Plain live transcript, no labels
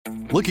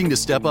Looking to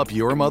step up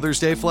your Mother's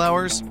Day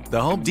flowers?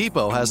 The Home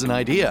Depot has an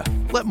idea.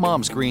 Let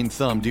Mom's green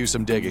thumb do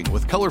some digging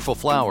with colorful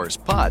flowers,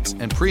 pots,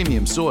 and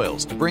premium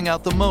soils to bring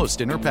out the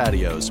most in her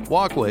patios,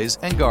 walkways,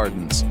 and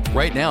gardens.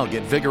 Right now,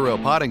 get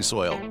Vigoro potting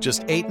soil,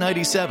 just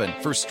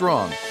 $8.97 for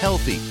strong,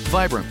 healthy,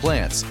 vibrant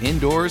plants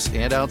indoors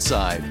and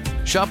outside.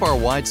 Shop our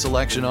wide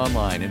selection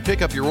online and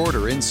pick up your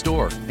order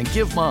in-store and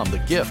give Mom the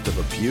gift of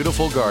a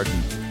beautiful garden.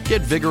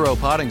 Get Vigoro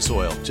potting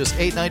soil, just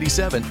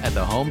 $8.97 at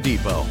the Home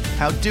Depot.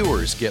 How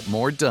doers get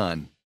more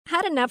done.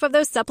 Had enough of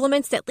those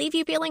supplements that leave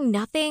you feeling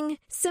nothing?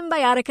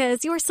 Symbiotica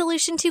is your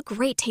solution to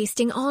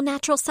great-tasting,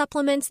 all-natural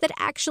supplements that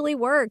actually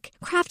work.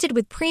 Crafted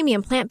with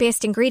premium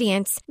plant-based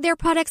ingredients, their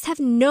products have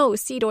no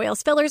seed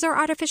oils, fillers, or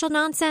artificial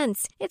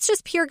nonsense. It's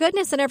just pure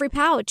goodness in every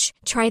pouch.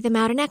 Try them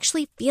out and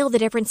actually feel the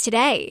difference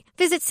today.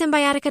 Visit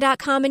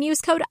Symbiotica.com and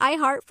use code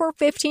IHEART for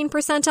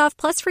 15% off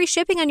plus free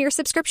shipping on your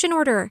subscription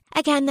order.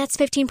 Again, that's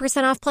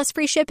 15% off plus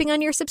free shipping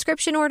on your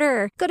subscription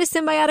order. Go to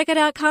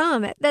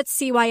Symbiotica.com. That's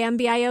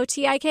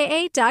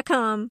CYMBIOTIKA.com.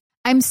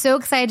 I'm so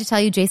excited to tell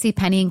you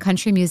JCPenney and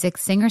country music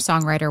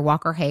singer-songwriter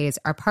Walker Hayes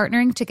are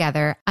partnering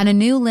together on a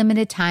new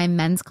limited-time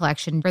men's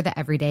collection for the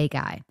everyday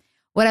guy.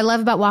 What I love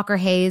about Walker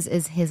Hayes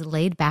is his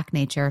laid-back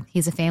nature.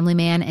 He's a family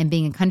man, and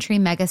being a country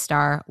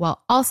megastar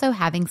while also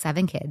having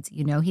 7 kids,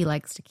 you know he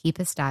likes to keep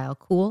his style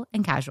cool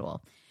and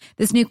casual.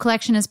 This new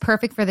collection is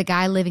perfect for the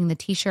guy living the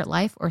t-shirt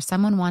life or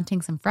someone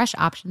wanting some fresh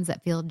options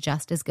that feel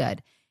just as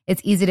good.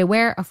 It's easy to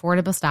wear,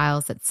 affordable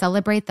styles that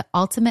celebrate the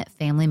ultimate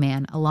family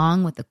man,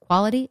 along with the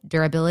quality,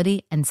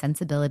 durability, and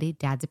sensibility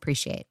dads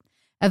appreciate.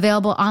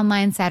 Available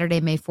online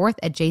Saturday, May 4th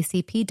at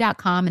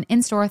jcp.com and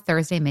in-store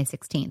Thursday, May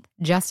 16th.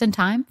 Just in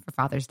time for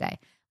Father's Day.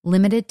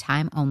 Limited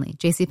time only.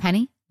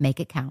 JCPenney,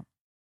 make it count.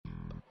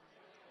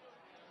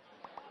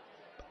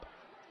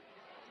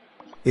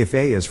 If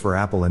A is for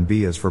apple and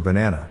B is for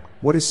banana,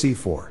 what is C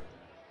for?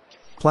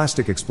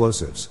 Plastic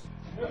explosives.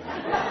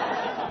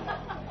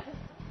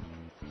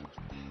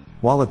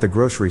 While at the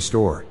grocery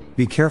store,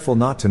 be careful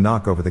not to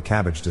knock over the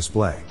cabbage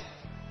display.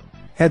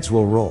 Heads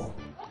will roll.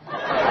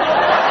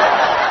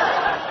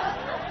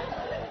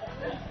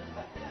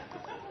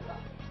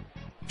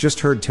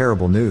 Just heard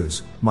terrible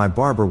news, my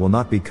barber will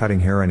not be cutting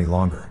hair any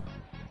longer.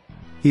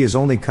 He is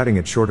only cutting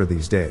it shorter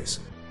these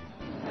days.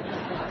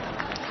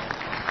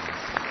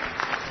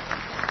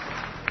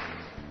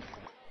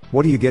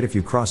 What do you get if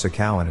you cross a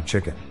cow and a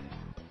chicken?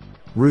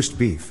 Roast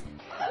beef.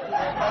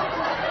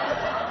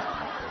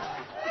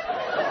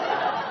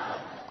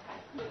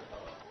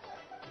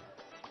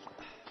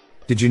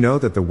 Did you know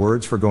that the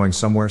words for going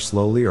somewhere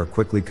slowly or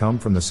quickly come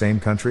from the same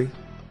country?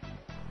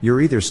 You're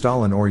either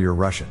Stalin or you're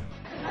Russian.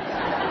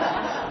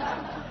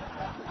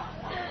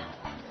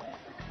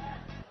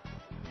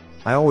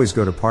 I always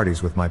go to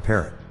parties with my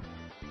parrot.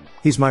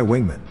 He's my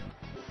wingman.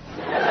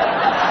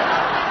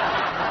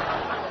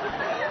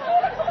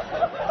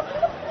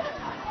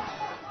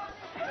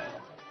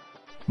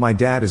 My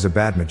dad is a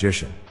bad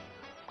magician.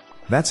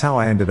 That's how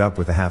I ended up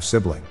with a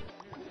half-sibling.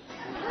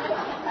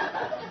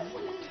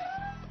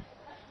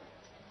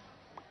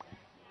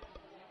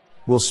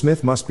 Will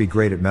Smith must be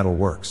great at metal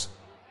works.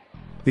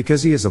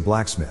 Because he is a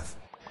blacksmith.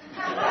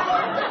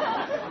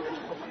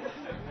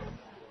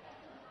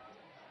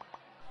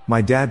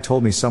 My dad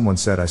told me someone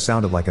said I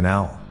sounded like an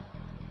owl.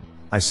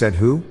 I said,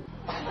 who?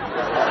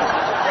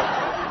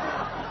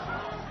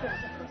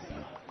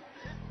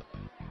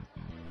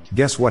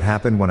 Guess what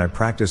happened when I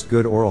practiced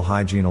good oral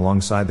hygiene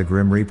alongside the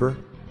Grim Reaper?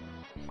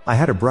 I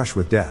had a brush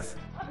with death.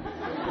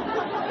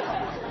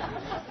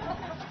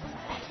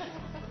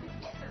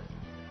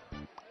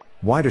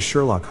 Why does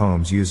Sherlock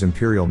Holmes use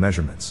imperial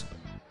measurements?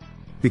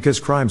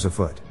 Because crime's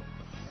afoot.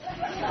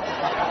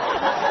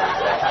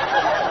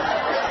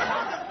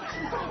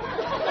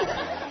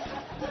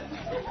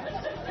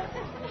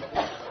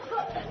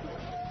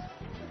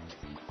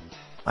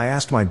 I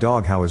asked my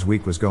dog how his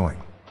week was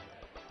going.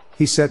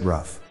 He said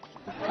rough.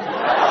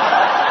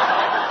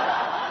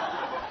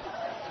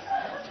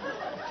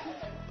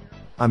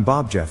 I'm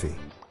Bob Jeffy.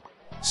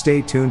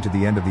 Stay tuned to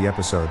the end of the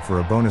episode for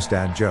a bonus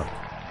dad joke.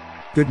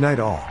 Good night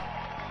all.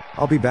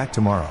 I'll be back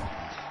tomorrow.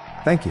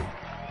 Thank you.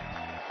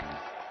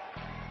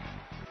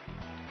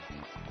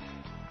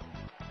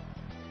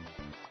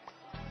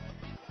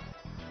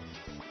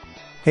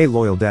 Hey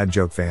loyal dad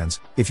joke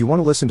fans, if you want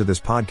to listen to this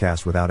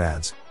podcast without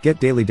ads, get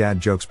Daily Dad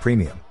Jokes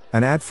Premium,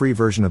 an ad-free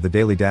version of the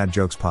Daily Dad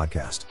Jokes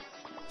podcast.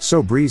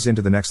 So breeze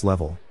into the next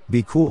level,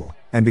 be cool,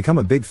 and become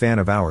a big fan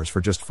of ours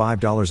for just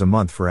 $5 a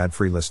month for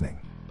ad-free listening.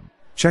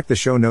 Check the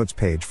show notes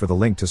page for the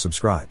link to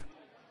subscribe.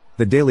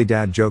 The Daily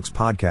Dad Jokes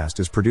podcast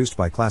is produced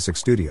by Classic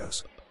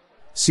Studios.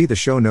 See the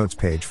show notes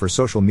page for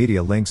social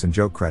media links and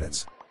joke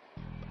credits.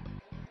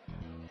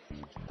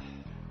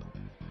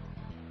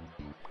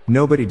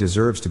 Nobody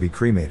deserves to be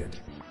cremated.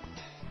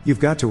 You've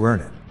got to earn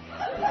it.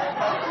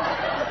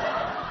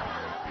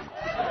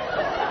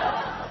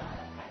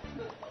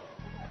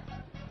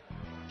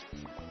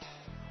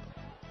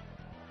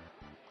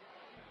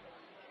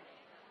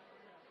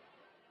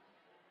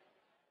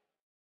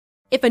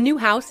 If a new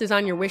house is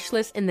on your wish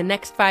list in the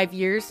next 5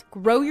 years,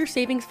 grow your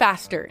savings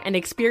faster and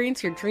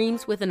experience your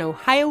dreams with an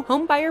Ohio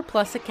Homebuyer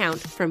Plus account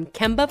from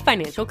Kemba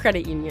Financial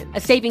Credit Union. A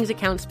savings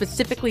account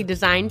specifically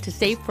designed to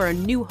save for a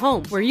new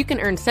home where you can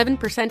earn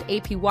 7%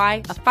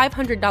 APY,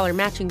 a $500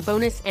 matching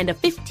bonus, and a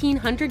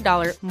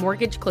 $1,500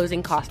 mortgage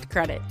closing cost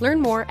credit. Learn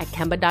more at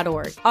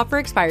Kemba.org. Offer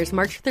expires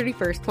March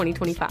 31st,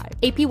 2025.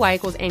 APY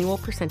equals annual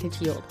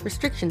percentage yield.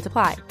 Restrictions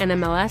apply.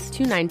 NMLS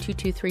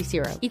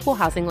 292230. Equal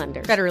housing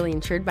lender. Federally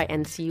insured by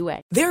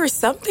NCUA. There are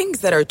some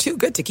things that are too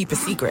good to keep a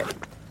secret.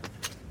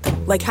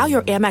 Like how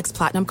your Amex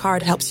Platinum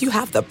card helps you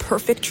have the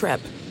perfect trip.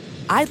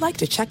 I'd like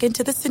to check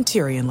into the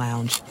Centurion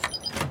Lounge.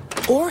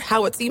 Or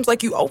how it seems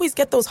like you always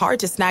get those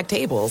hard-to-snag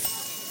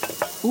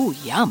tables. Ooh,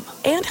 yum.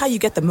 And how you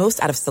get the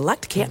most out of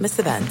select can't-miss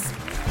events.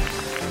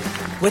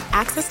 With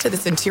access to the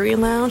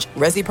Centurion Lounge,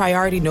 Resi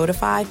Priority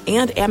Notify,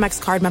 and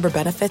Amex card member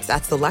benefits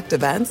at select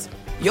events,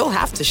 you'll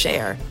have to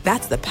share.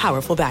 That's the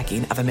powerful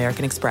backing of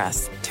American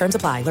Express. Terms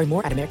apply. Learn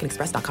more at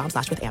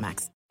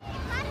americanexpress.com/withAmex.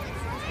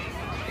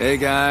 Hey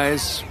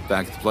guys,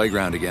 back at the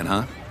playground again,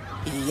 huh?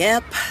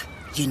 Yep.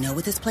 You know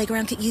what this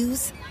playground could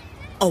use?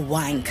 A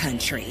wine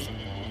country.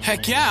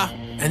 Heck yeah,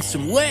 and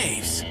some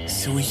waves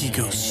so we could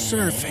go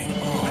surfing.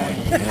 Oh,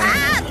 yeah.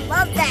 Ah,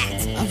 love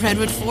that. A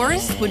redwood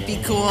forest would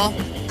be cool.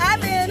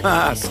 I'm in.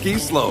 Ah, ski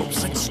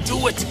slopes. Let's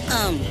do it.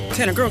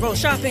 Can a girl go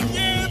shopping?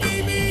 Yeah,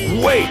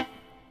 baby. Wait!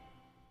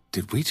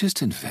 Did we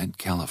just invent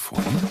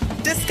California?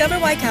 Discover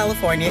why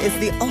California is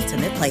the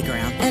ultimate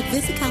playground at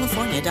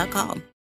visitcalifornia.com.